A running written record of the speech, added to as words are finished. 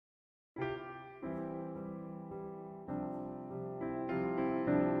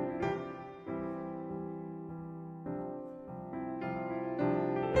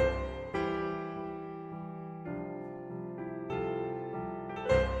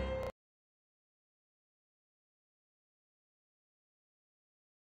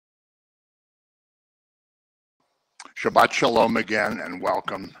Shabbat Shalom again and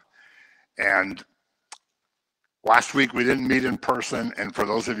welcome. And last week we didn't meet in person, and for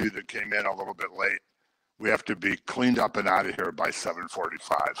those of you that came in a little bit late, we have to be cleaned up and out of here by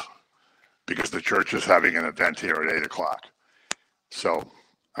 7:45 because the church is having an event here at 8 o'clock. So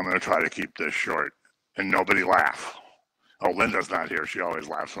I'm going to try to keep this short and nobody laugh. Oh, Linda's not here. She always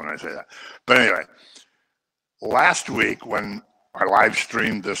laughs when I say that. But anyway, last week when I live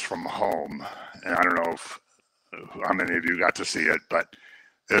streamed this from home, and I don't know how many of you got to see it, but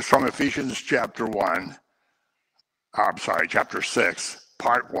it's from Ephesians chapter 6,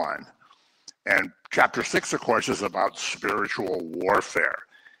 part 1. And chapter 6, of course, is about spiritual warfare.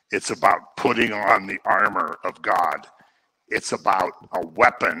 It's about putting on the armor of God. It's about a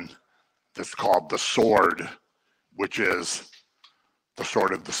weapon that's called the sword, which is the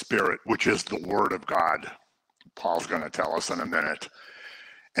sword of the Spirit, which is the Word of God. Paul's going to tell us in a minute.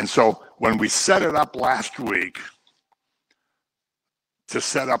 And so when we set it up last week to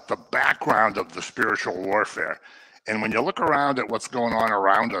set up the background of the spiritual warfare, and when you look around at what's going on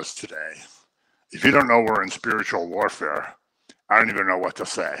around us today, if you don't know we're in spiritual warfare, I don't even know what to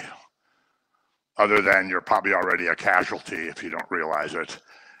say, other than you're probably already a casualty if you don't realize it.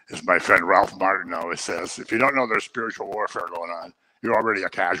 As my friend Ralph Martin always says, if you don't know there's spiritual warfare going on, you're already a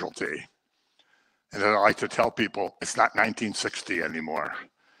casualty. And then I like to tell people, it's not 1960 anymore.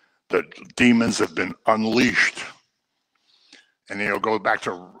 The demons have been unleashed. And go back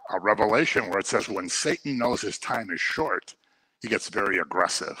to a Revelation where it says when Satan knows his time is short, he gets very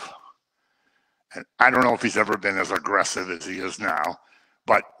aggressive. And I don't know if he's ever been as aggressive as he is now,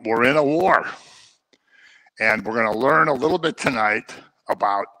 but we're in a war. And we're going to learn a little bit tonight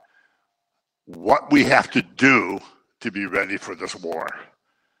about what we have to do to be ready for this war.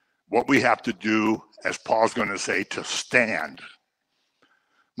 What we have to do, as Paul's going to say, to stand.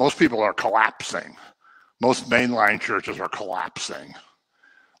 Most people are collapsing. Most mainline churches are collapsing.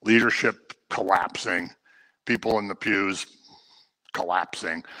 Leadership collapsing. People in the pews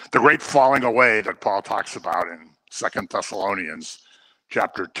collapsing. The great falling away that Paul talks about in 2 Thessalonians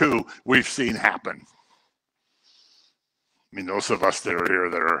chapter 2, we've seen happen. I mean, those of us that are here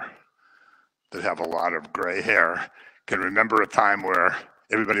that have a lot of gray hair can remember a time where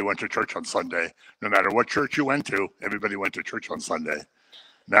everybody went to church on Sunday. No matter what church you went to, everybody went to church on Sunday.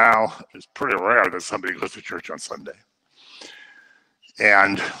 Now, it's pretty rare that somebody goes to church on Sunday.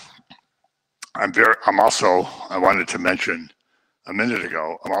 And I wanted to mention a minute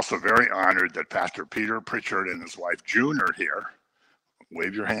ago, I'm also very honored that Pastor Peter Pritchard and his wife June are here.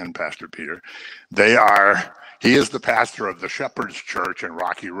 Wave your hand, Pastor Peter. He is the pastor of the Shepherd's Church in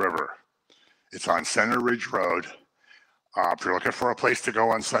Rocky River. It's on Center Ridge Road. If you're looking for a place to go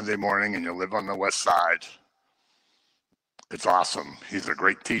on Sunday morning and you live on the west side, it's awesome. He's a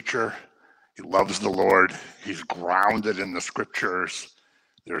great teacher. He loves the Lord. He's grounded in the scriptures.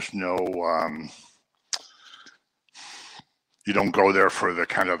 There's no, you don't go there for the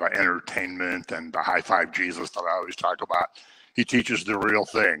kind of entertainment and the high five Jesus that I always talk about. He teaches the real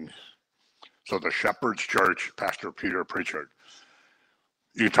thing. So the Shepherd's Church, Pastor Peter Pritchard.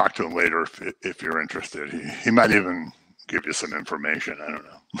 You can talk to him later if you're interested. He might even give you some information. I don't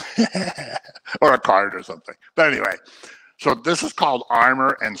know. Or a card or something. But anyway, so this is called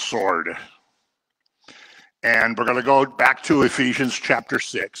Armor and Sword. And we're going to go back to Ephesians chapter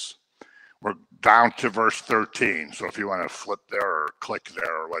 6. We're down to verse 13. So if you want to flip there or click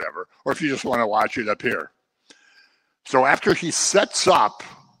there or whatever, or if you just want to watch it up here. So after he sets up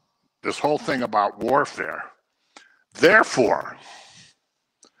this whole thing about warfare, therefore,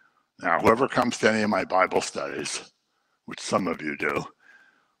 now whoever comes to any of my Bible studies, which some of you do,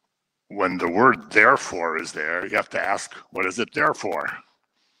 when the word therefore is there, you have to ask, what is it there for?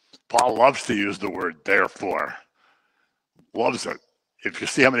 Paul loves to use the word therefore. Loves it. If you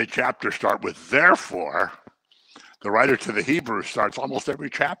see how many chapters start with therefore, the writer to the Hebrews starts almost every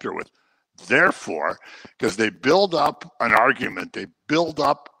chapter with therefore, because they build up an argument, they build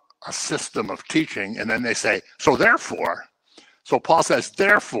up a system of teaching, and then they say, so therefore. So Paul says,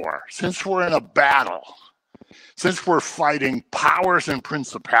 therefore, since we're in a battle, since we're fighting powers and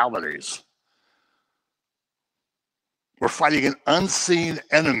principalities, we're fighting an unseen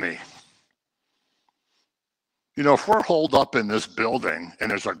enemy. If we're holed up in this building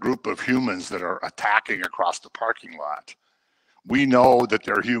and there's a group of humans that are attacking across the parking lot, we know that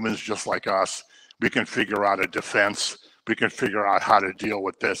they're humans just like us. We can figure out a defense. We can figure out how to deal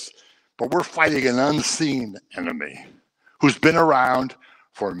with this. But we're fighting an unseen enemy who's been around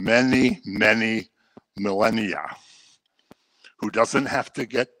for many, many millennia, who doesn't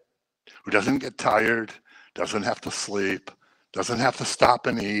get tired, doesn't have to sleep, doesn't have to stop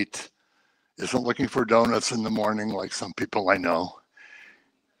and eat, isn't looking for donuts in the morning like some people I know.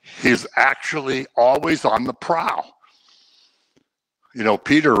 He's actually always on the prowl. You know,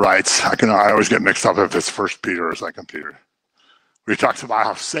 Peter writes, I always get mixed up if it's 1 Peter or 2 Peter. Where he talks about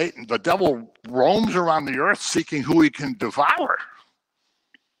how Satan, the devil, roams around the earth seeking who he can devour.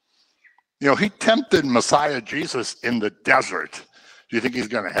 You know, he tempted Messiah Jesus in the desert. Do you think he's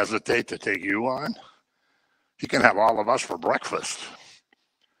going to hesitate to take you on? He can have all of us for breakfast.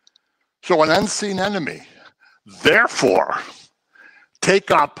 So an unseen enemy. Therefore,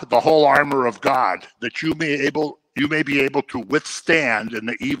 take up the whole armor of God, that you may be able to withstand in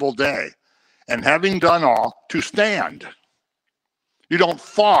the evil day, and having done all, to stand. You don't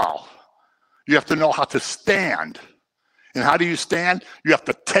fall. You have to know how to stand. And how do you stand? You have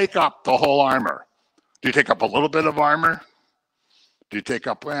to take up the whole armor. Do you take up a little bit of armor? Do you take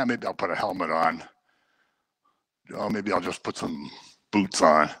up, well, maybe I'll put a helmet on. Oh, maybe I'll just put some boots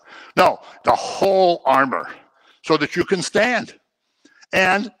on. No, the whole armor, so that you can stand.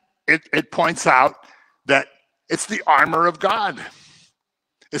 And it points out that it's the armor of God.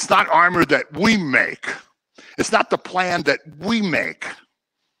 It's not armor that we make. It's not the plan that we make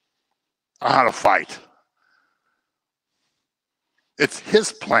on how to fight. It's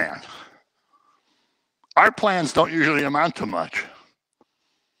his plan. Our plans don't usually amount to much.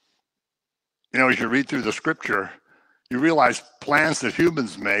 You know, as you read through the scripture, you realize plans that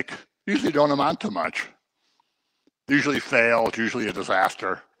humans make usually don't amount to much. Usually fail. It's usually a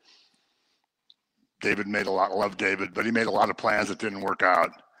disaster. David made a lot, I love David, but he made a lot of plans that didn't work out.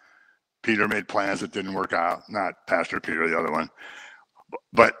 Peter made plans that didn't work out. Not Pastor Peter, the other one.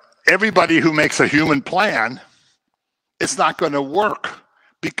 But everybody who makes a human plan, it's not going to work,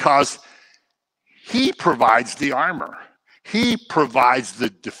 because he provides the armor. He provides the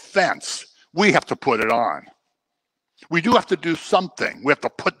defense. We have to put it on. We do have to do something. We have to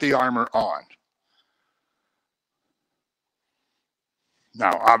put the armor on.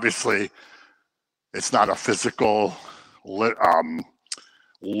 Now, obviously, it's not a physical, literal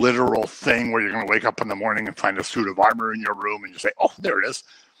thing where you're going to wake up in the morning and find a suit of armor in your room and you say, oh, there it is.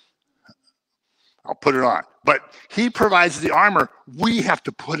 I'll put it on. But he provides the armor. We have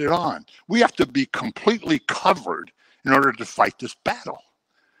to put it on. We have to be completely covered in order to fight this battle,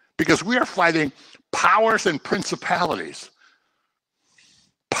 because we are fighting powers and principalities,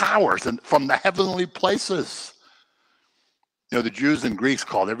 powers from the heavenly places. You know, the Jews and Greeks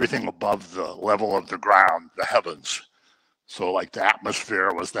called everything above the level of the ground the heavens. So like the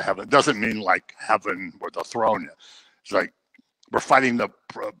atmosphere was the heaven. It doesn't mean like heaven or the throne. It's like we're fighting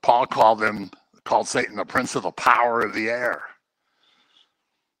Paul called Satan the prince of the power of the air.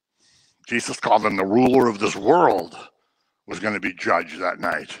 Jesus called him the ruler of this world, was going to be judged that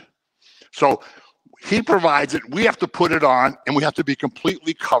night. So he provides it. We have to put it on, and we have to be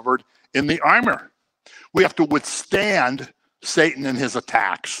completely covered in the armor. We have to withstand Satan and his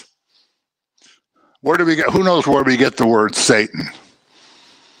attacks. Where do we get? Who knows where we get the word Satan?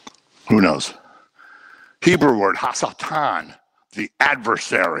 Who knows? Hebrew word hasatan, the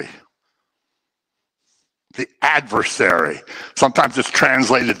adversary. The adversary. Sometimes it's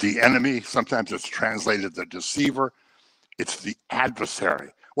translated the enemy. Sometimes it's translated the deceiver. It's the adversary.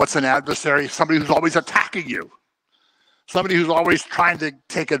 What's an adversary? Somebody who's always attacking you. Somebody who's always trying to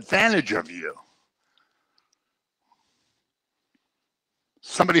take advantage of you.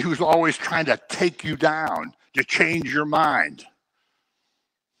 Somebody who's always trying to take you down, to change your mind.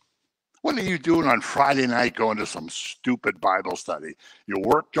 What are you doing on Friday night going to some stupid Bible study? You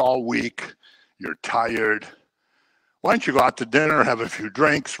worked all week. You're tired. Why don't you go out to dinner, have a few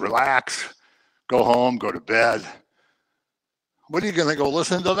drinks, relax, go home, go to bed? What are you going to go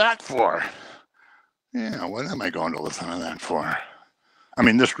listen to that for? Yeah, what am I going to listen to that for? I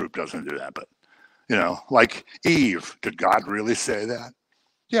mean, this group doesn't do that, but, you know, like Eve, did God really say that?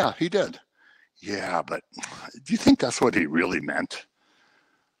 Yeah, he did. Yeah, but do you think that's what he really meant?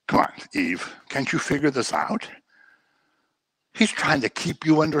 Come on, Eve, can't you figure this out? He's trying to keep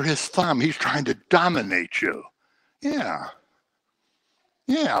you under his thumb. He's trying to dominate you. Yeah.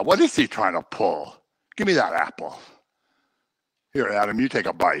 Yeah, what is he trying to pull? Give me that apple. Here, Adam, you take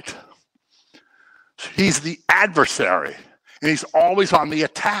a bite. He's the adversary, and he's always on the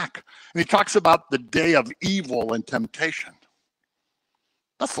attack. And he talks about the day of evil and temptation.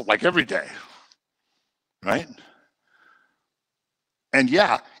 That's like every day, right? And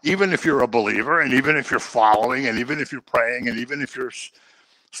yeah, even if you're a believer, and even if you're following, and even if you're praying, and even if you're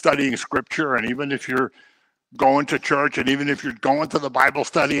studying scripture, and even if you're going to church, and even if you're going to the Bible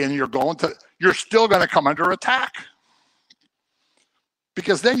study, and you're still going to come under attack.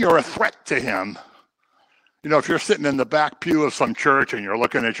 Because then you're a threat to him. You know, if you're sitting in the back pew of some church and you're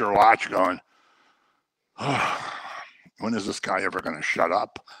looking at your watch going, When is this guy ever going to shut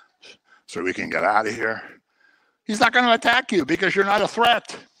up so we can get out of here? He's not going to attack you because you're not a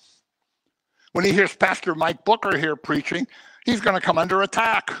threat. When he hears Pastor Mike Booker here preaching, he's going to come under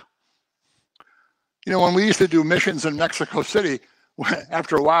attack. You know, when we used to do missions in Mexico City,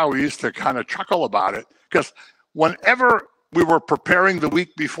 after a while, we used to kind of chuckle about it because whenever we were preparing the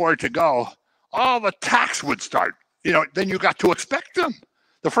week before to go, all the attacks would start. You know, then you got to expect them.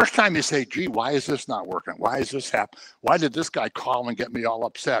 The first time you say, gee, why is this not working? Why is this happening? Why did this guy call and get me all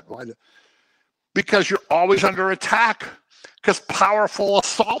upset? Because you're always under attack because powerful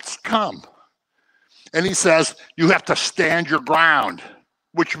assaults come. And he says, you have to stand your ground,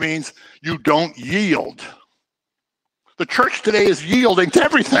 which means you don't yield. The church today is yielding to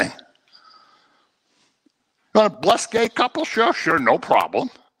everything. You want to bless gay couples? Sure, no problem.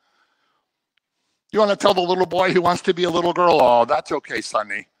 You want to tell the little boy who wants to be a little girl, oh, that's okay,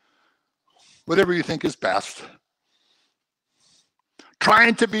 Sonny. Whatever you think is best.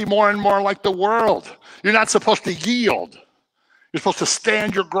 Trying to be more and more like the world. You're not supposed to yield. You're supposed to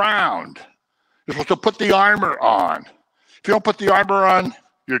stand your ground. You're supposed to put the armor on. If you don't put the armor on,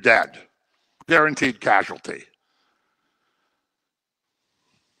 you're dead. Guaranteed casualty.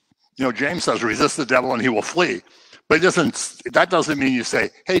 You know, James says, resist the devil and he will flee. But that doesn't mean you say,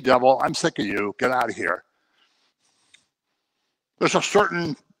 hey, devil, I'm sick of you. Get out of here. There's a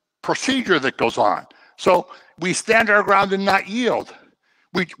certain procedure that goes on. So we stand our ground and not yield.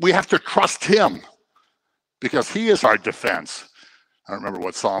 We have to trust him because he is our defense. I don't remember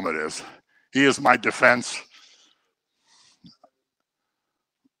what psalm it is. He is my defense.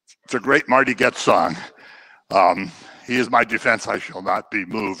 It's a great Marty Goetz song. He is my defense, I shall not be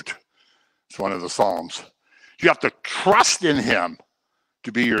moved. It's one of the Psalms. You have to trust in him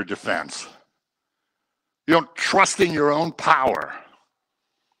to be your defense. You don't trust in your own power.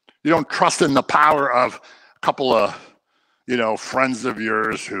 You don't trust in the power of a couple of, friends of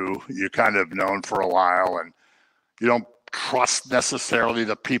yours who you kind of known for a while, and you don't trust necessarily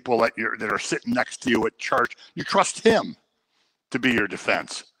the people that are sitting next to you at church. You trust him to be your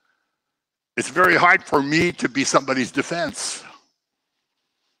defense. It's very hard for me to be somebody's defense,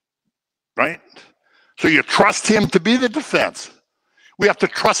 right? So you trust him to be the defense. We have to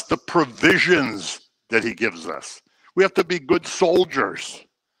trust the provisions that he gives us. We have to be good soldiers.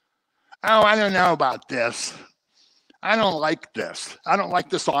 Oh, I don't know about this. I don't like this. I don't like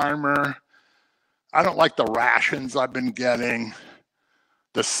this armor. I don't like the rations I've been getting.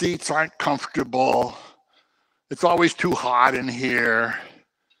 The seats aren't comfortable. It's always too hot in here.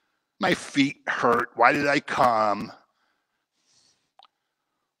 My feet hurt. Why did I come?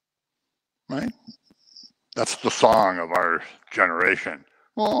 Right? That's the song of our generation.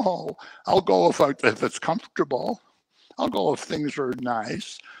 Oh, I'll go if it's comfortable. I'll go if things are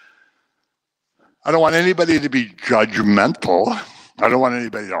nice. I don't want anybody to be judgmental. I don't want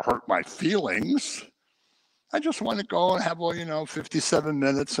anybody to hurt my feelings. I just want to go and have, 57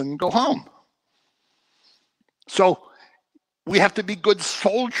 minutes and go home. So we have to be good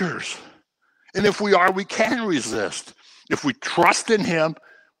soldiers. And if we are, we can resist. If we trust in him,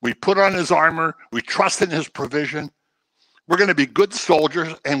 we put on his armor, we trust in his provision, we're going to be good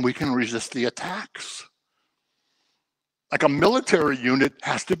soldiers and we can resist the attacks. Like a military unit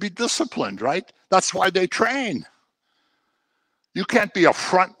has to be disciplined, right? That's why they train. You can't be a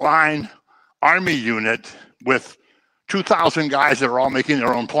frontline army unit with 2,000 guys that are all making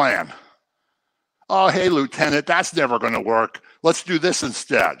their own plan. Oh, hey, Lieutenant, that's never going to work. Let's do this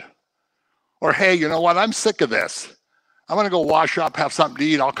instead. Or, hey, you know what? I'm sick of this. I'm going to go wash up, have something to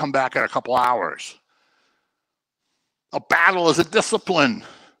eat. I'll come back in a couple hours. A battle is a discipline,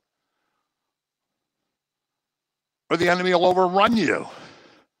 or the enemy will overrun you.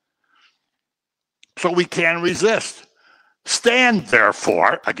 So we can resist. Stand,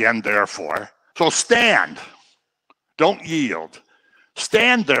 therefore. Again, therefore. So stand. Don't yield.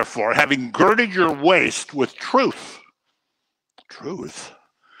 Stand, therefore, having girded your waist with truth. Truth?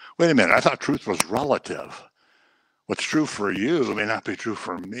 Wait a minute. I thought truth was relative. What's true for you may not be true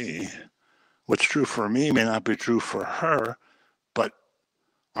for me. What's true for me may not be true for her. But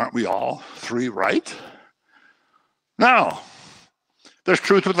aren't we all three right? No. There's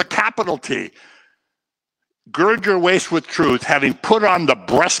truth with a capital T. Gird your waist with truth, having put on the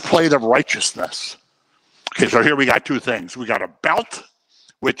breastplate of righteousness. Okay, so here we got two things. We got a belt,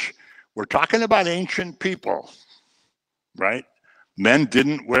 which we're talking about ancient people, right? Men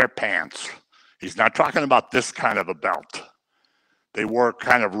didn't wear pants. He's not talking about this kind of a belt. They wore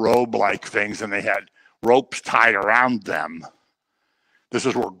kind of robe-like things, and they had ropes tied around them. This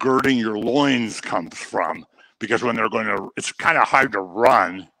is where girding your loins comes from, because when they're going to, it's kind of hard to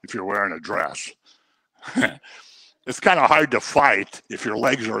run if you're wearing a dress. It's kind of hard to fight if your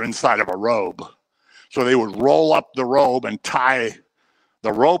legs are inside of a robe. So they would roll up the robe and tie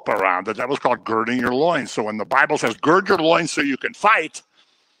the rope around it. That was called girding your loins. So when the Bible says gird your loins so you can fight,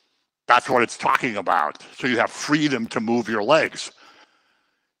 that's what it's talking about. So you have freedom to move your legs.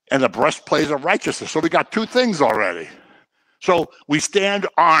 And the breastplate of righteousness. So we got two things already. So we stand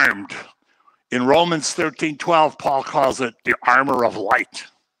armed. In Romans 13:12, Paul calls it the armor of light.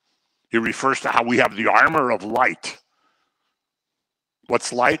 He refers to how we have the armor of light.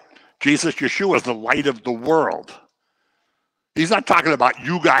 What's light? Jesus Yeshua is the light of the world. He's not talking about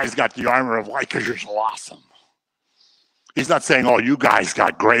you guys got the armor of light because you're so awesome. He's not saying, oh, you guys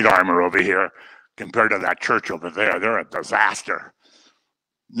got great armor over here compared to that church over there. They're a disaster.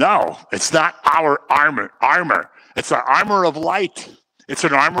 No, it's not our armor. It's an armor of light. It's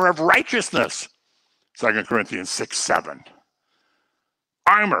an armor of righteousness. 2 Corinthians 6:7.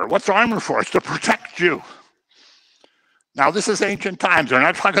 Armor. What's armor for? It's to protect you. Now, this is ancient times. They're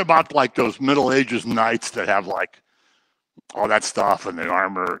not talking about like those Middle Ages knights that have like all that stuff and the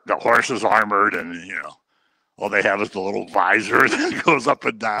armor, the horse is armored and, you know, all they have is the little visor that goes up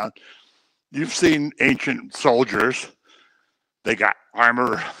and down. You've seen ancient soldiers. They got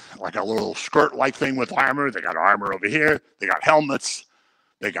armor, like a little skirt-like thing with armor. They got armor over here. They got helmets.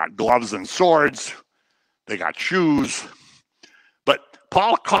 They got gloves and swords. They got shoes. But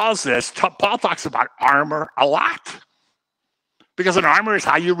Paul calls this, Paul talks about armor a lot. Because an armor is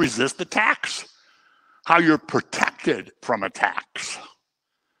how you resist attacks, how you're protected from attacks.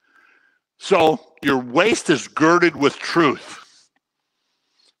 So your waist is girded with truth.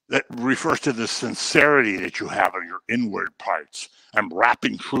 That refers to the sincerity that you have in your inward parts. I'm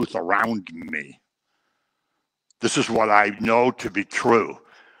wrapping truth around me. This is what I know to be true.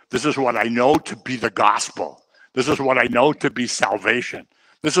 This is what I know to be the gospel. This is what I know to be salvation.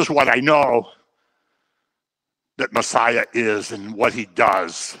 This is what I know that Messiah is and what he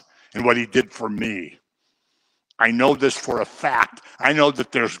does and what he did for me. I know this for a fact. I know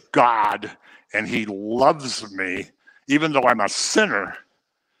that there's God and he loves me even though I'm a sinner.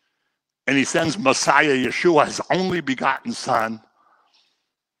 And he sends Messiah Yeshua, his only begotten son,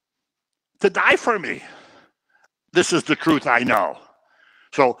 to die for me. This is the truth I know.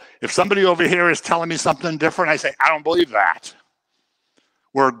 So if somebody over here is telling me something different, I say, I don't believe that.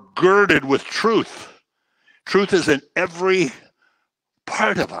 We're girded with truth. Truth is in every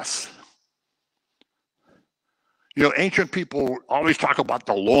part of us. You know, ancient people always talk about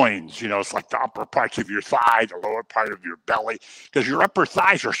the loins. You know, it's like the upper parts of your thigh, the lower part of your belly, because your upper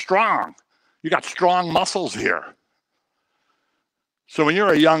thighs are strong. You got strong muscles here. So when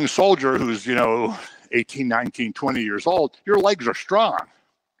you're a young soldier who's, you know, 18, 19, 20 years old, your legs are strong.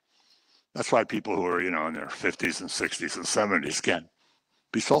 That's why people who are, you know, in their 50s and 60s and 70s can't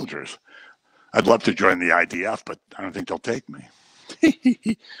be soldiers. I'd love to join the IDF, but I don't think they'll take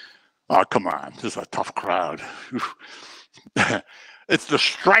me. Oh, come on. This is a tough crowd. It's the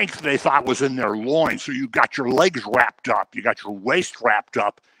strength they thought was in their loins. So you got your legs wrapped up. You got your waist wrapped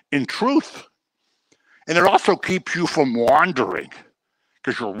up in truth. And it also keeps you from wandering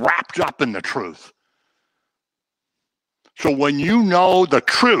because you're wrapped up in the truth. So when you know the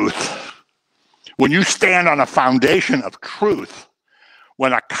truth, when you stand on a foundation of truth,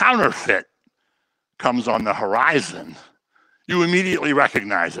 when a counterfeit comes on the horizon, you immediately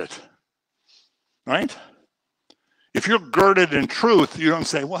recognize it, right? If you're girded in truth, you don't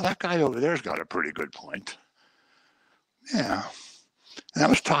say, well, that guy over there's got a pretty good point. Yeah. And I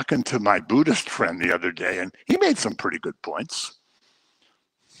was talking to my Buddhist friend the other day, and he made some pretty good points.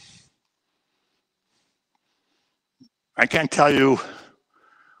 I can't tell you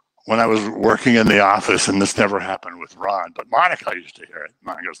when I was working in the office, and this never happened with Ron, but Monica used to hear it.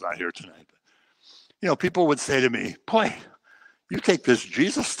 Monica's not here tonight. But, you know, people would say to me, boy, you take this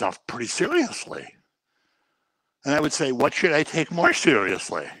Jesus stuff pretty seriously. And I would say, what should I take more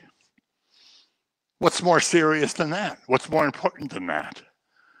seriously? What's more serious than that? What's more important than that?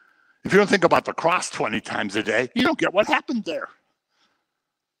 If you don't think about the cross 20 times a day, you don't get what happened there.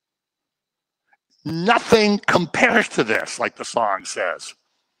 Nothing compares to this, like the song says.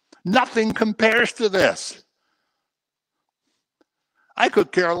 Nothing compares to this. I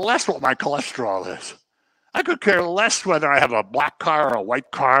could care less what my cholesterol is. I could care less whether I have a black car or a white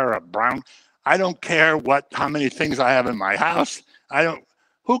car or a brown. I don't care how many things I have in my house.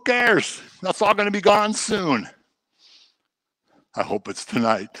 Who cares? That's all going to be gone soon. I hope it's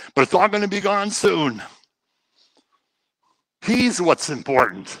tonight, but it's all going to be gone soon. He's what's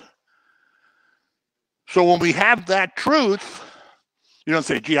important. So when we have that truth, you don't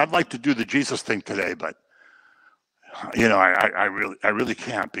say, gee, I'd like to do the Jesus thing today, but you know, I really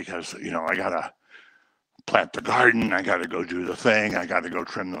can't because, you know, I gotta plant the garden. I got to go do the thing. I got to go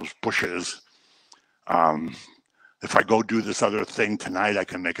trim those bushes. If I go do this other thing tonight, I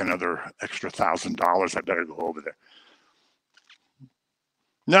can make another extra $1,000. I better go over there.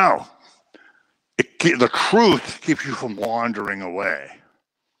 No, the truth keeps you from wandering away.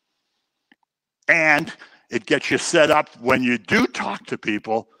 And it gets you set up when you do talk to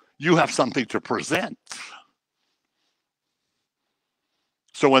people, you have something to present.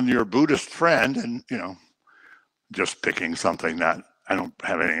 So when your Buddhist friend, and just picking something that I don't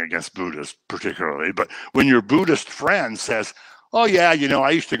have anything against Buddhists particularly, but when your Buddhist friend says, oh yeah, I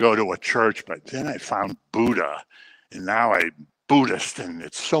used to go to a church, but then I found Buddha and now I'm Buddhist and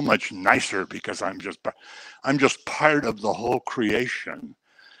it's so much nicer because I'm just part of the whole creation.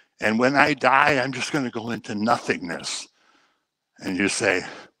 And when I die, I'm just going to go into nothingness. And you say,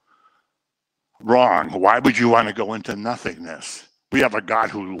 wrong. Why would you want to go into nothingness? We have a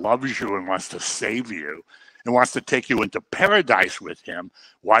God who loves you and wants to save you and wants to take you into paradise with him.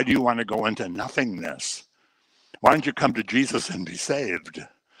 Why do you want to go into nothingness? Why don't you come to Jesus and be saved?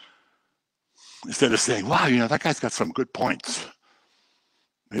 Instead of saying, wow, that guy's got some good points.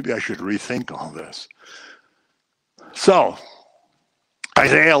 Maybe I should rethink all this. So,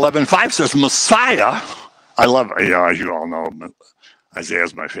 Isaiah 11:5 says, Messiah, I love, as you all know, Isaiah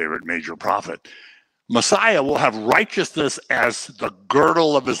is my favorite major prophet. Messiah will have righteousness as the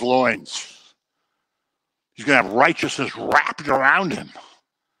girdle of his loins. He's going to have righteousness wrapped around him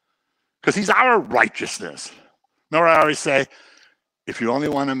because he's our righteousness. Remember, I always say, if you only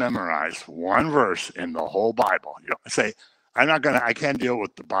want to memorize one verse in the whole Bible, say, I can't deal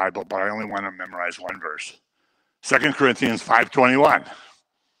with the Bible, but I only want to memorize one verse. 2 Corinthians 5:21.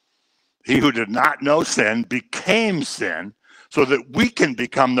 He who did not know sin became sin so that we can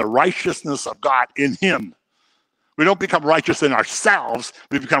become the righteousness of God in him. We don't become righteous in ourselves,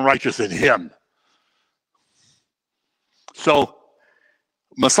 we become righteous in him. So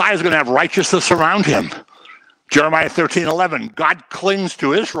Messiah is going to have righteousness around him. Jeremiah 13:11, God clings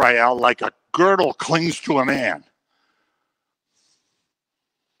to Israel like a girdle clings to a man.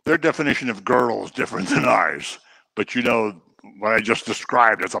 Their definition of girdle is different than ours, but what I just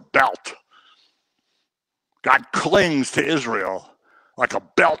described as a belt. God clings to Israel like a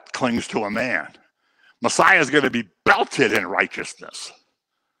belt clings to a man. Messiah is going to be belted in righteousness.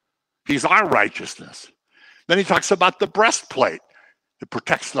 He's our righteousness. Then he talks about the breastplate. It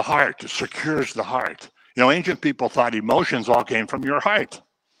protects the heart. It secures the heart. Ancient people thought emotions all came from your heart.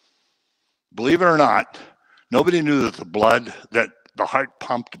 Believe it or not, nobody knew that the heart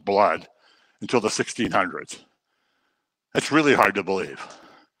pumped blood until the 1600s. That's really hard to believe.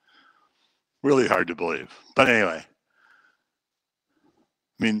 Really hard to believe. But anyway,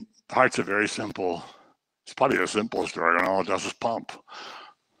 the heart's a very simple, it's probably the simplest organ. All it does is pump.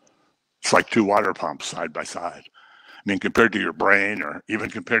 It's like two water pumps side by side. Compared to your brain or even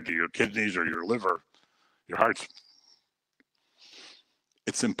compared to your kidneys or your liver, your heart's,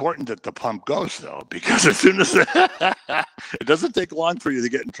 it's important that the pump goes though, because as soon as it doesn't take long for you to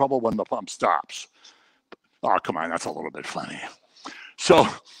get in trouble when the pump stops. Oh, come on, that's a little bit funny. So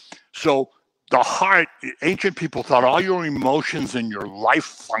the heart, ancient people thought all your emotions and your life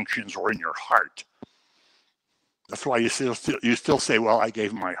functions were in your heart. That's why you still say, well, I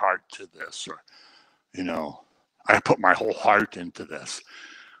gave my heart to this, or, I put my whole heart into this.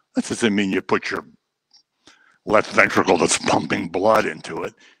 That doesn't mean you put your left ventricle that's pumping blood into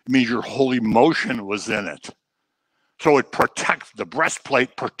it. It means your whole emotion was in it. So the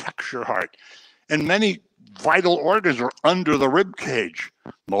breastplate protects your heart. And many vital organs are under the rib cage.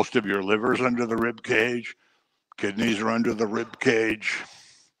 Most of your liver's under the rib cage. Kidneys are under the rib cage.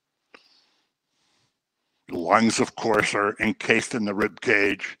 Lungs, of course, are encased in the rib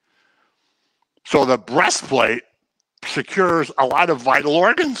cage. So the breastplate secures a lot of vital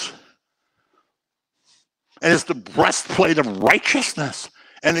organs. And it's the breastplate of righteousness.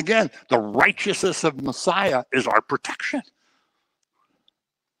 And again, the righteousness of Messiah is our protection.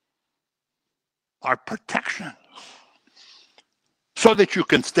 Our protection. So that you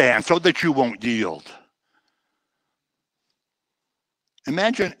can stand, so that you won't yield.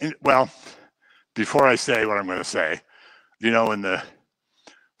 Imagine, before I say what I'm going to say,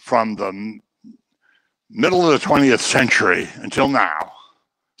 from the middle of the 20th century until now,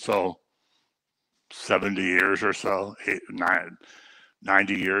 so 70 years or so,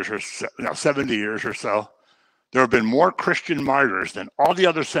 90 years or so, 70 years or so, there have been more Christian martyrs than all the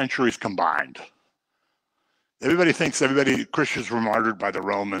other centuries combined. Everybody thinks Christians were martyred by the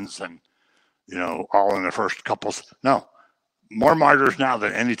Romans and, all in the first couples. No, more martyrs now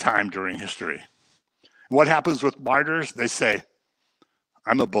than any time during history. What happens with martyrs? They say,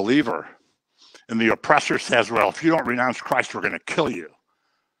 I'm a believer. And the oppressor says, well, if you don't renounce Christ, we're going to kill you.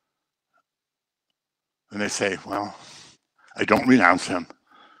 And they say, well, I don't renounce him.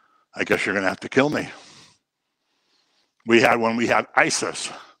 I guess you're going to have to kill me. When we had ISIS,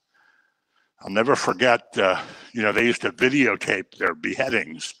 I'll never forget, they used to videotape their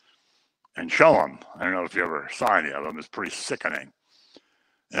beheadings and show them. I don't know if you ever saw any of them. It's pretty sickening.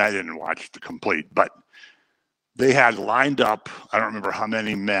 And I didn't watch the complete, but they had lined up, I don't remember how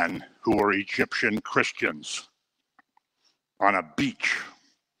many men who were Egyptian Christians on a beach.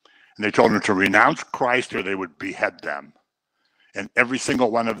 And they told them to renounce Christ or they would behead them. And every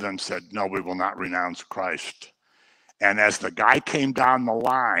single one of them said, no, we will not renounce Christ. And as the guy came down the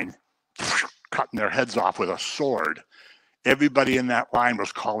line, cutting their heads off with a sword, everybody in that line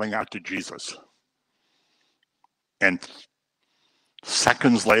was calling out to Jesus. And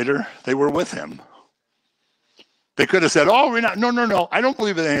seconds later, they were with him. They could have said, oh, no, I don't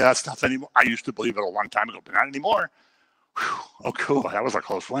believe in any of that stuff anymore. I used to believe it a long time ago, but not anymore. Whew. Oh, cool. That was a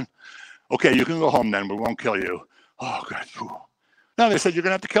close one. Okay, you can go home then. We won't kill you. Oh, God. Whew. No, they said, you're going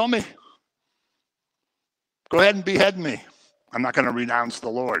to have to kill me. Go ahead and behead me. I'm not going to renounce the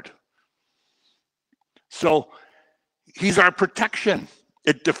Lord. So he's our protection.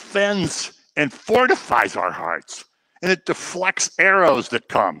 It defends and fortifies our hearts. And it deflects arrows that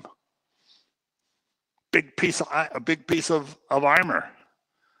come. A big piece of armor.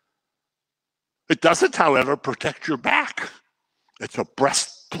 It doesn't, however, protect your back. It's a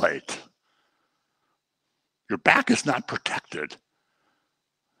breastplate. Your back is not protected.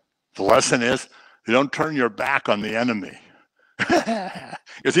 The lesson is, you don't turn your back on the enemy.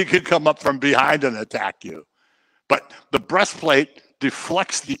 Because he could come up from behind and attack you. But the breastplate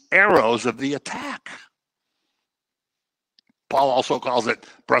deflects the arrows of the attack. Paul also calls it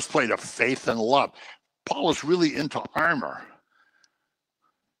breastplate of faith and love. Paul is really into armor.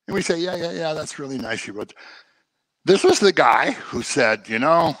 And we say, yeah, that's really nice. But this was the guy who said,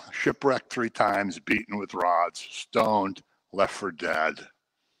 shipwrecked 3 times, beaten with rods, stoned, left for dead.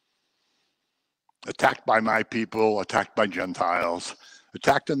 Attacked by my people, attacked by Gentiles,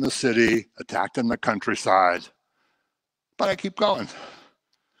 attacked in the city, attacked in the countryside. But I keep going.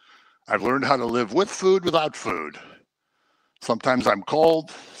 I've learned how to live with food, without food. Sometimes I'm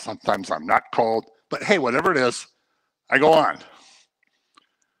cold, sometimes I'm not cold. But hey, whatever it is, I go on.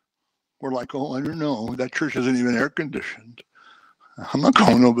 We're like, oh, I don't know. That church isn't even air conditioned. I'm not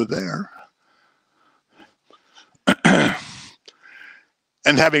going over there.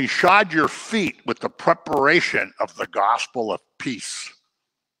 And having shod your feet with the preparation of the gospel of peace.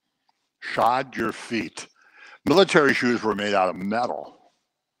 Shod your feet. Military shoes were made out of metal,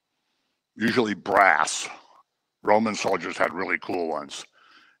 usually brass. Roman soldiers had really cool ones.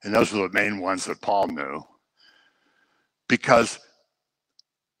 And those are the main ones that Paul knew. Because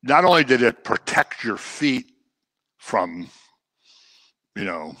not only did it protect your feet from,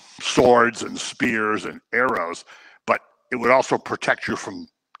 swords and spears and arrows, but it would also protect you from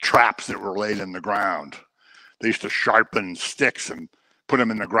traps that were laid in the ground. They used to sharpen sticks and put them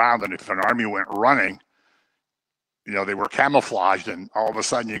in the ground, and if an army went running, they were camouflaged, and all of a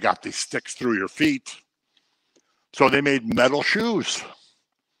sudden you got these sticks through your feet. So they made metal shoes.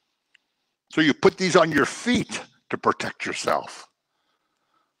 So you put these on your feet to protect yourself.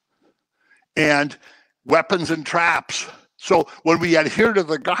 And weapons and traps. So when we adhere to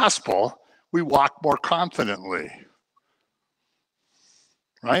the gospel, we walk more confidently.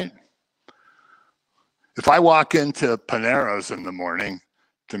 Right? If I walk into Panera's in the morning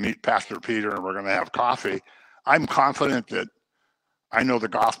to meet Pastor Peter and we're going to have coffee, I'm confident that I know the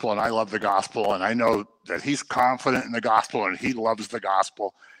gospel and I love the gospel, and I know that he's confident in the gospel and he loves the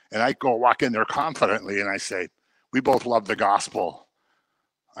gospel. And I go walk in there confidently and I say, we both love the gospel.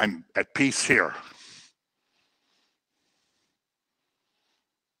 I'm at peace here.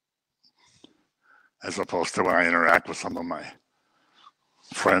 As opposed to when I interact with some of my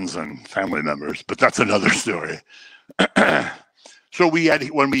friends and family members, but that's another story. So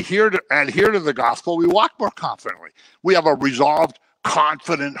when we adhere to the gospel, we walk more confidently. We have a resolved,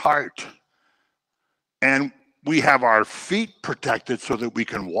 confident heart. And we have our feet protected so that we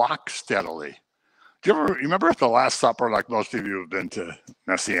can walk steadily. Do you remember at the Last Supper, like most of you have been to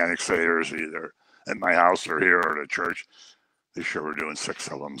Messianic Seder's, either at my house or here or at a church? This year we're doing 6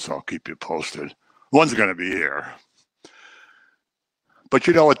 of them, so I'll keep you posted. One's going to be here. But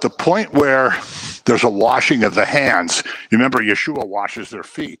at the point where there's a washing of the hands, you remember Yeshua washes their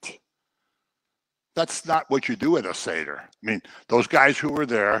feet. That's not what you do at a Seder. I mean, those guys who were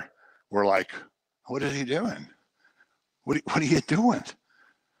there were like, what is he doing? What are you doing?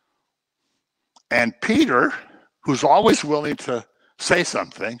 And Peter, who's always willing to say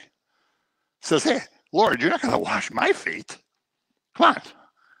something, says, hey, Lord, you're not going to wash my feet. Come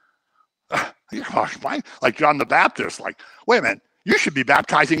on. You can wash mine. Like John the Baptist, like, wait a minute, you should be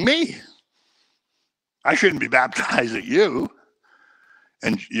baptizing me. I shouldn't be baptizing you.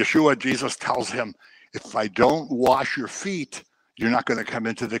 And Yeshua, Jesus tells him, if I don't wash your feet, you're not going to come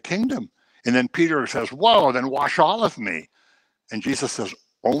into the kingdom. And then Peter says, whoa, then wash all of me. And Jesus says,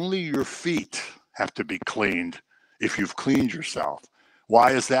 only your feet have to be cleaned if you've cleaned yourself.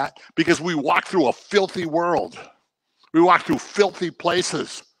 Why is that? Because we walk through a filthy world. We walk through filthy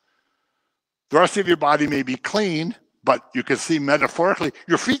places. The rest of your body may be clean, but you can see metaphorically,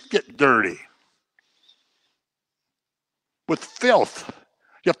 your feet get dirty with filth.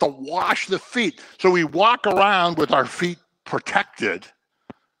 You have to wash the feet. So we walk around with our feet protected.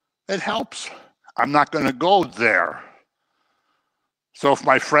 It helps. I'm not going to go there. So if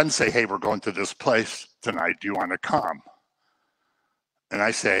my friends say, hey, we're going to this place tonight, do you want to come? And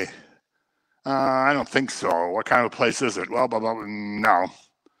I say, I don't think so. What kind of place is it? Well, blah, blah, blah. No.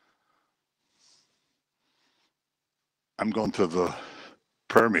 I'm going to the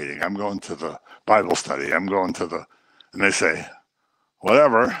prayer meeting. I'm going to the Bible study. I'm going to the, and they say,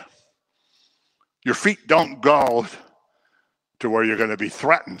 whatever. Your feet don't go to where you're going to be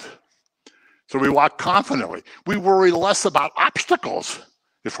threatened. So we walk confidently. We worry less about obstacles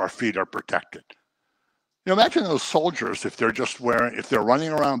if our feet are protected. You know, imagine those soldiers if they're just wearing, if they're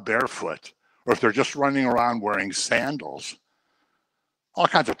running around barefoot, or if they're just running around wearing sandals. All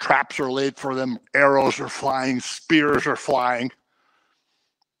kinds of traps are laid for them. Arrows are flying. Spears are flying.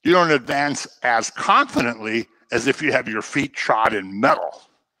 You don't advance as confidently as if you have your feet shod in metal.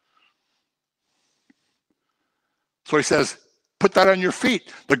 So he says, put that on your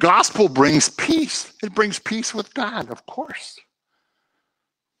feet. The gospel brings peace. It brings peace with God, of course.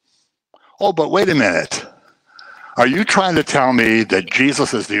 Oh, but wait a minute. Are you trying to tell me that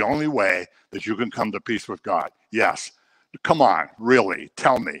Jesus is the only way that you can come to peace with God? Yes. Come on, really,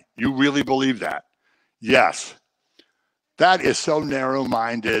 tell me. You really believe that? Yes. That is so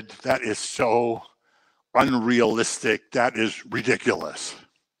narrow-minded. That is so unrealistic. That is ridiculous.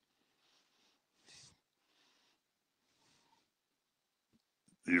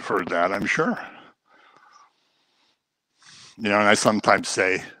 You've heard that, I'm sure. You know, and I sometimes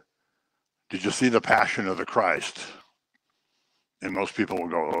say, did you see the Passion of the Christ? And most people will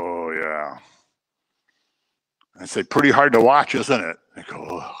go, oh, yeah. I say, pretty hard to watch, isn't it? They go,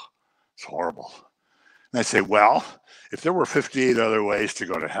 oh, it's horrible. And I say, well, if there were 58 other ways to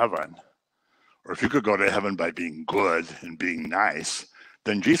go to heaven, or if you could go to heaven by being good and being nice,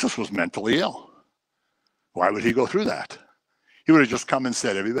 then Jesus was mentally ill. Why would he go through that? He would have just come and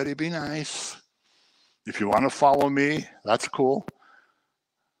said, everybody be nice. If you want to follow me, that's cool.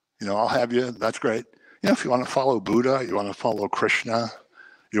 You know, I'll have you. That's great. You know, if you want to follow Buddha, you want to follow Krishna,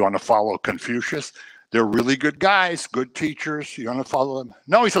 you want to follow Confucius, they're really good guys, good teachers. You want to follow them?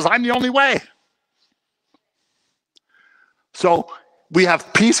 No, he says, I'm the only way. So we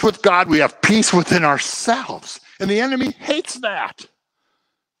have peace with God. We have peace within ourselves. And the enemy hates that.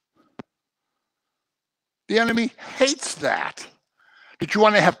 The enemy hates that. Did you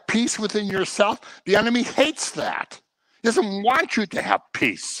want to have peace within yourself? The enemy hates that. He doesn't want you to have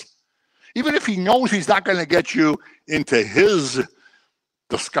peace. Even if he knows he's not going to get you into his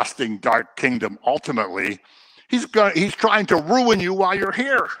disgusting dark kingdom ultimately, he's trying to ruin you while you're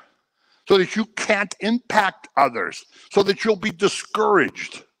here so that you can't impact others, so that you'll be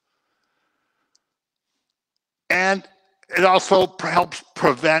discouraged. And it also helps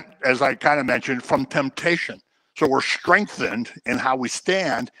prevent, as I kind of mentioned, from temptation. So we're strengthened in how we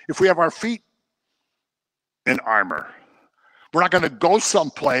stand if we have our feet in armor. We're not going to go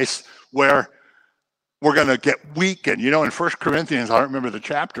someplace where we're going to get weakened. You know, in 1 Corinthians, I don't remember the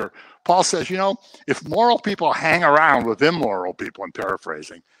chapter, Paul says, you know, if moral people hang around with immoral people, I'm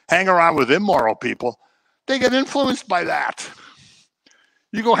paraphrasing, hang around with immoral people, they get influenced by that.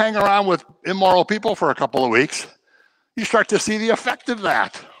 You go hang around with immoral people for a couple of weeks, you start to see the effect of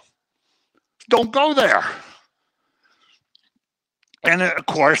that. Don't go there. And it, of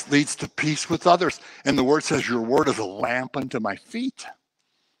course, leads to peace with others. And the word says, your word is a lamp unto my feet.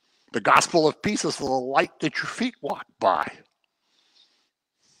 The gospel of peace is the light that your feet walk by.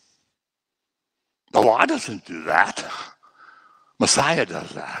 The law doesn't do that. Messiah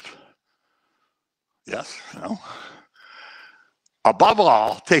does that. Yes, no. Above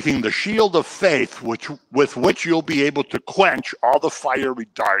all, taking the shield of faith, with which you'll be able to quench all the fiery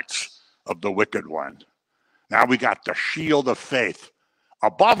darts of the wicked one. Now we got the shield of faith.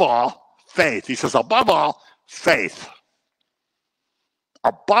 Above all, faith. He says, above all, faith.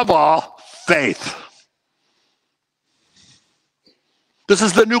 Above all, faith. This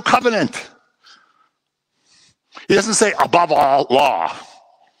is the new covenant. He doesn't say above all law.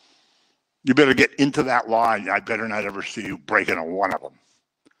 You better get into that law, and I better not ever see you breaking a one of them.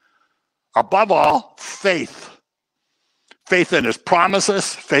 Above all, faith. Faith in his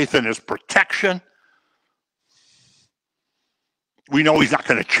promises, faith in his protection. We know he's not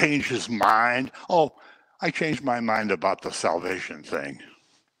going to change his mind. Oh, I changed my mind about the salvation thing.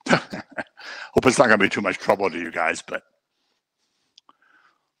 Hope it's not going to be too much trouble to you guys, but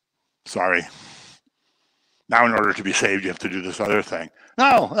sorry. Now, in order to be saved, you have to do this other thing.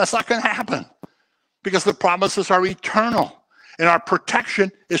 No, that's not going to happen because the promises are eternal and our protection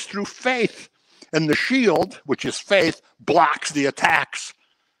is through faith. And the shield, which is faith, blocks the attacks,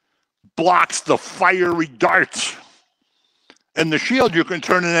 blocks the fiery darts. And the shield you can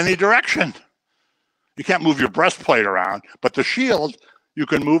turn in any direction. You can't move your breastplate around, but the shield you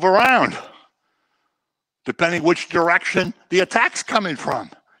can move around depending which direction the attack's coming from.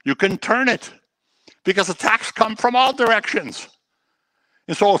 You can turn it because attacks come from all directions.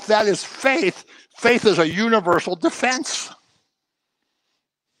 And so if that is faith, faith is a universal defense.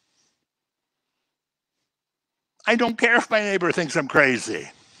 I don't care if my neighbor thinks I'm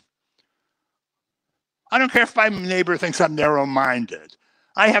crazy. I don't care if my neighbor thinks I'm narrow-minded.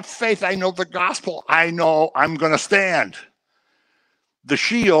 I have faith. I know the gospel. I know I'm going to stand. The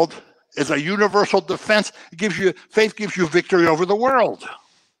shield is a universal defense. Faith gives you victory over the world.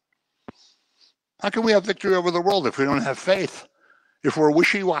 How can we have victory over the world if we don't have faith? If we're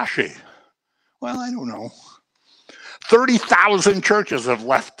wishy-washy? Well, I don't know. 30,000 churches have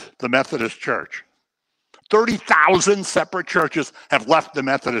left the Methodist Church. 30,000 separate churches have left the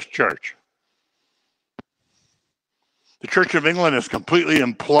Methodist Church. The Church of England is completely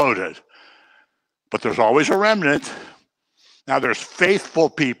imploded, but there's always a remnant. Now there's faithful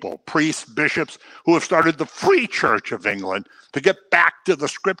people, priests, bishops, who have started the Free Church of England to get back to the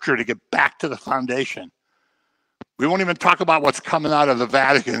scripture, to get back to the foundation. We won't even talk about what's coming out of the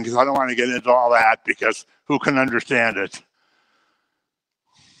Vatican because I don't want to get into all that because who can understand it?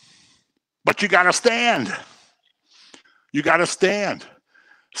 But you got to stand. You got to stand.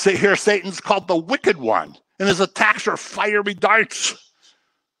 See, here Satan's called the wicked one, and his attacks are fiery darts.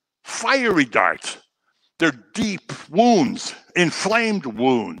 Fiery darts. They're deep wounds, inflamed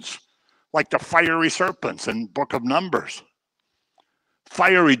wounds, like the fiery serpents in Book of Numbers.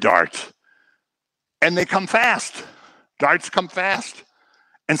 Fiery darts. And they come fast. Darts come fast.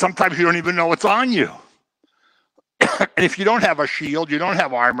 And sometimes you don't even know what's on you. And if you don't have a shield, you don't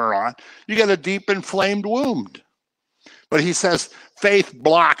have armor on, you get a deep inflamed wound. But he says faith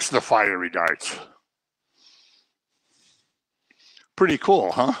blocks the fiery darts. Pretty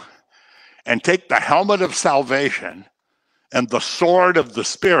cool, huh? And take the helmet of salvation and the sword of the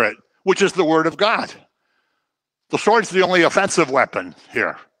Spirit, which is the word of God. The sword's the only offensive weapon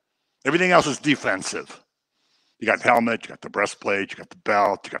here. Everything else is defensive. You got the helmet, you got the breastplate, you got the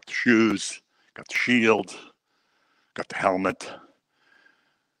belt, you got the shoes, you got the shield, got the helmet.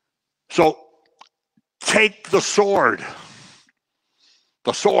 So take the sword,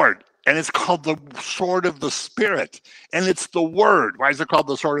 and it's called the sword of the Spirit, and it's the word. Why is it called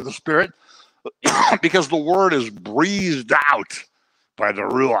the sword of the Spirit? Because the word is breathed out by the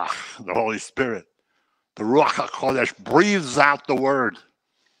Ruach, the Holy Spirit. The Ruach HaKodesh breathes out the word.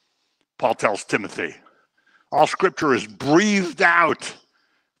 Paul tells Timothy, all scripture is breathed out.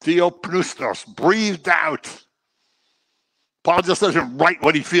 Theopneustos, breathed out. Paul just doesn't write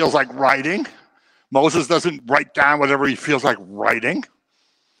what he feels like writing. Moses doesn't write down whatever he feels like writing.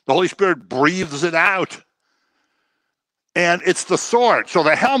 The Holy Spirit breathes it out. And it's the sword. So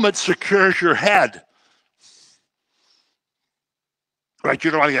the helmet secures your head. Right?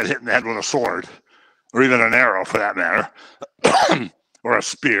 You don't want to get hit in the head with a sword, or even an arrow for that matter, or a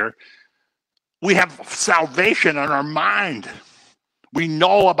spear. We have salvation on our mind. We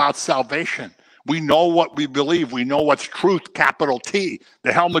know about salvation. We know what we believe. We know what's truth, capital T.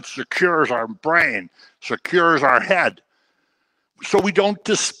 The helmet secures our brain, secures our head. So we don't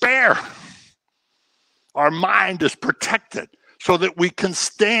despair. Our mind is protected so that we can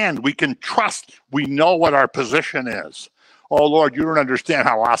stand, we can trust, we know what our position is. Oh, Lord, you don't understand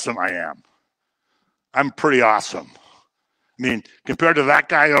how awesome I am. I'm pretty awesome. I mean, compared to that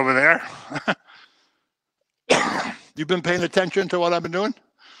guy over there, you've been paying attention to what I've been doing?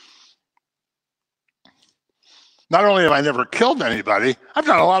 Not only have I never killed anybody, I've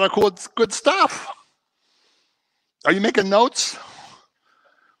done a lot of cool, good stuff. Are you making notes?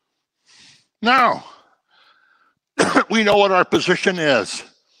 No. We know what our position is.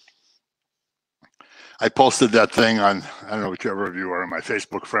 I posted that thing on, I don't know whichever of you are my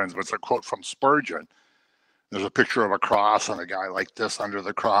Facebook friends, but it's a quote from Spurgeon. There's a picture of a cross and a guy like this under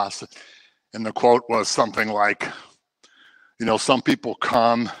the cross. And the quote was something like, some people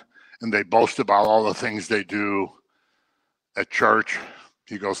come and they boast about all the things they do at church.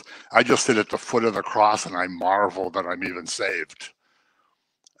 He goes, I just sit at the foot of the cross and I marvel that I'm even saved.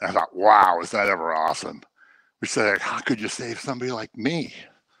 And I thought, wow, is that ever awesome? We said, how could you save somebody like me?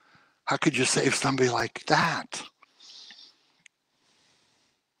 How could you save somebody like that?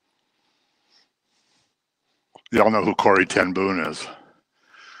 You all know who Corrie ten Boom is.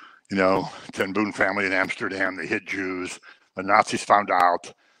 Ten Boom family in Amsterdam, they hid Jews. The Nazis found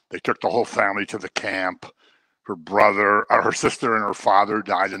out. They took the whole family to the camp. Her sister and her father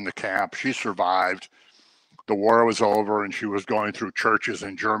died in the camp. She survived. The war was over and she was going through churches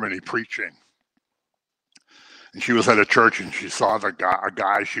in Germany preaching. And she was at a church and she saw a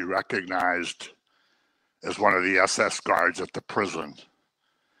guy she recognized as one of the SS guards at the prison.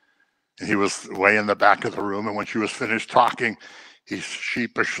 And he was way in the back of the room. And when she was finished talking, he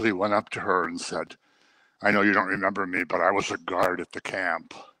sheepishly went up to her and said, I know you don't remember me, but I was a guard at the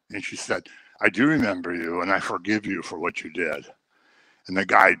camp. And she said, I do remember you, and I forgive you for what you did. And the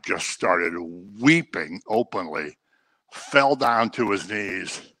guy just started weeping openly, fell down to his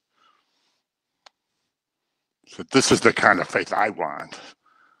knees. Said, this is the kind of faith I want.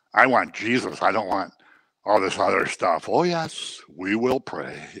 I want Jesus. I don't want all this other stuff. Oh, yes, we will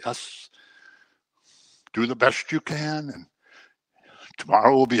pray. Yes. Do the best you can, and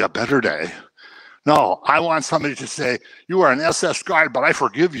tomorrow will be a better day. No, I want somebody to say, you are an SS guard, but I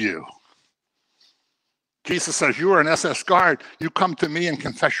forgive you. Jesus says, you are an SS guard. You come to me and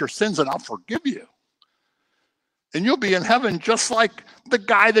confess your sins, and I'll forgive you. And you'll be in heaven just like the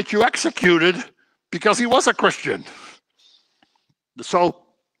guy that you executed because he was a Christian. So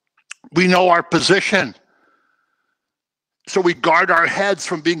we know our position. So we guard our heads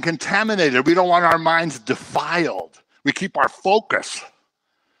from being contaminated. We don't want our minds defiled. We keep our focus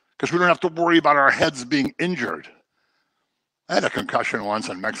because we don't have to worry about our heads being injured. I had a concussion once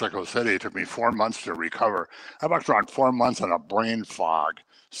in Mexico City. It took me 4 months to recover. I walked around 4 months in a brain fog,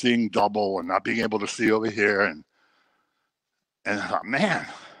 seeing double and not being able to see over here. And I thought, man,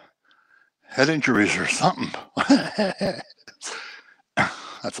 head injuries or something.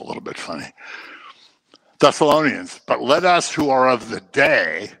 That's a little bit funny. Thessalonians, but let us who are of the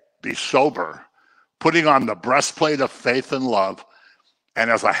day be sober, putting on the breastplate of faith and love, and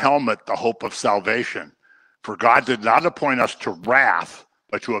as a helmet, the hope of salvation. For God did not appoint us to wrath,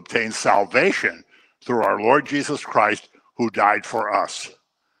 but to obtain salvation through our Lord Jesus Christ, who died for us.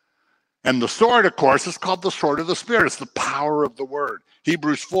 And the sword, of course, is called the sword of the Spirit. It's the power of the word.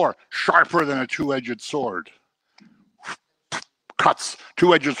 Hebrews 4, sharper than a two-edged sword. Cuts,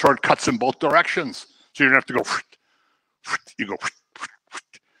 two-edged sword cuts in both directions. So you don't have to go, you go,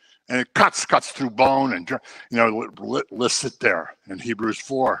 and it cuts through bone and, lists it there in Hebrews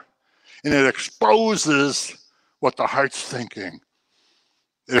 4. And it exposes what the heart's thinking.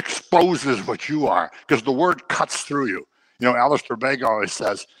 It exposes what you are because the word cuts through you. Alistair Begg always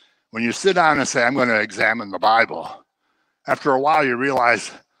says, when you sit down and say, I'm going to examine the Bible, after a while you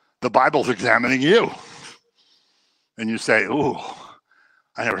realize the Bible's examining you. And you say, ooh,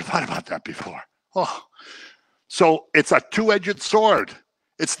 I never thought about that before. Oh, so it's a two-edged sword.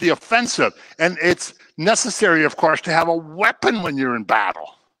 It's the offensive. And it's necessary, of course, to have a weapon when you're in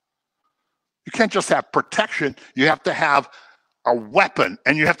battle. You can't just have protection. You have to have a weapon,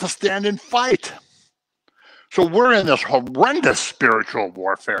 and you have to stand and fight. So we're in this horrendous spiritual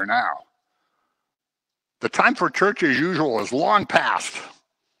warfare now. The time for church as usual is long past.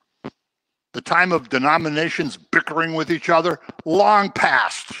 The time of denominations bickering with each other, long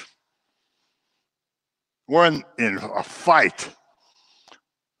past. We're in a fight.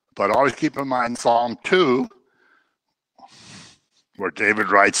 But always keep in mind Psalm 2, where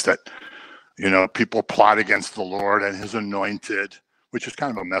David writes that, people plot against the Lord and his anointed, which is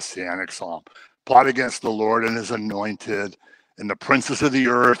kind of a messianic psalm. Plot against the Lord and his anointed, and the princes of the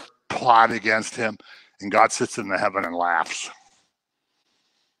earth plot against him, and God sits in the heaven and laughs.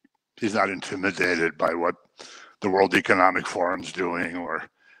 He's not intimidated by what the World Economic Forum's doing or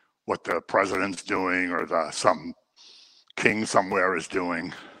what the president's doing or some king somewhere is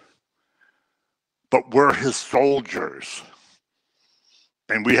doing. But we're his soldiers.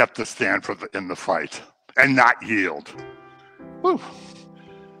 And we have to stand in the fight and not yield. Woo.